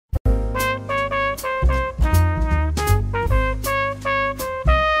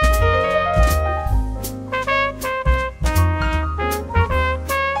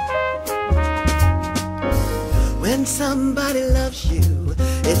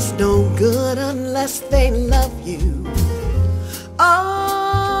It's no good unless they love you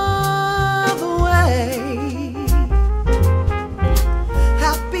all the way.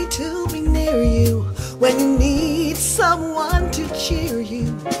 Happy to be near you when you need someone to cheer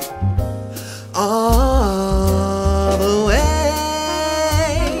you all the way.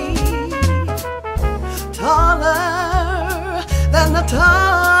 Taller than the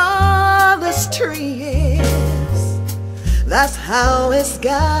tallest tree is, that's how it's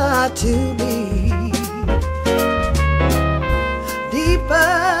got to be.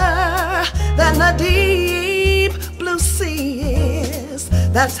 Deeper than the deep blue sea is,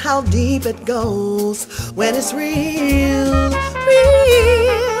 that's how deep it goes when it's real,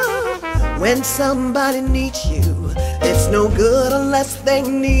 real. When somebody needs you, it's no good unless they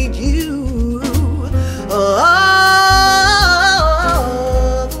need you all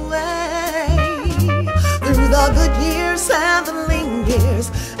the way. Through the good years and the lean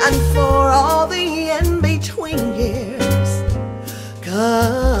years, and for all the in-between years,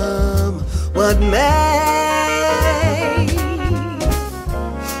 come what may.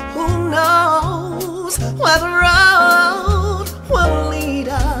 Who knows where the road will lead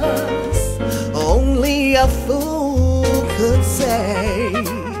us? Only a fool could say.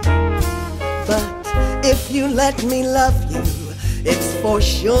 But if you let me love you, it's for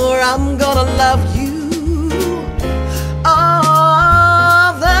sure I'm gonna love you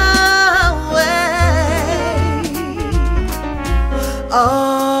all the way,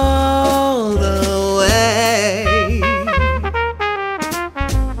 all the way.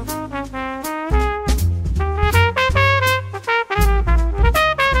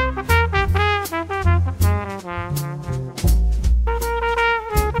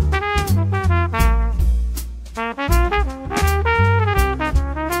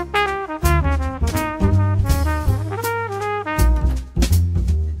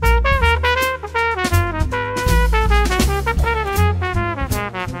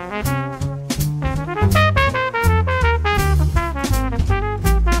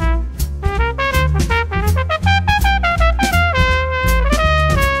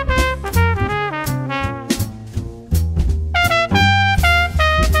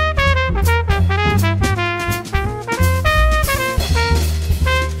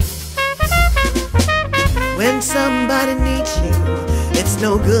 When somebody needs you, it's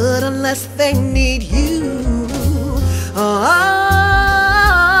no good unless they need you all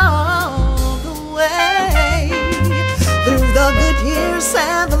the way. Through the good years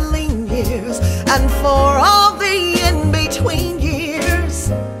and the lean years, and for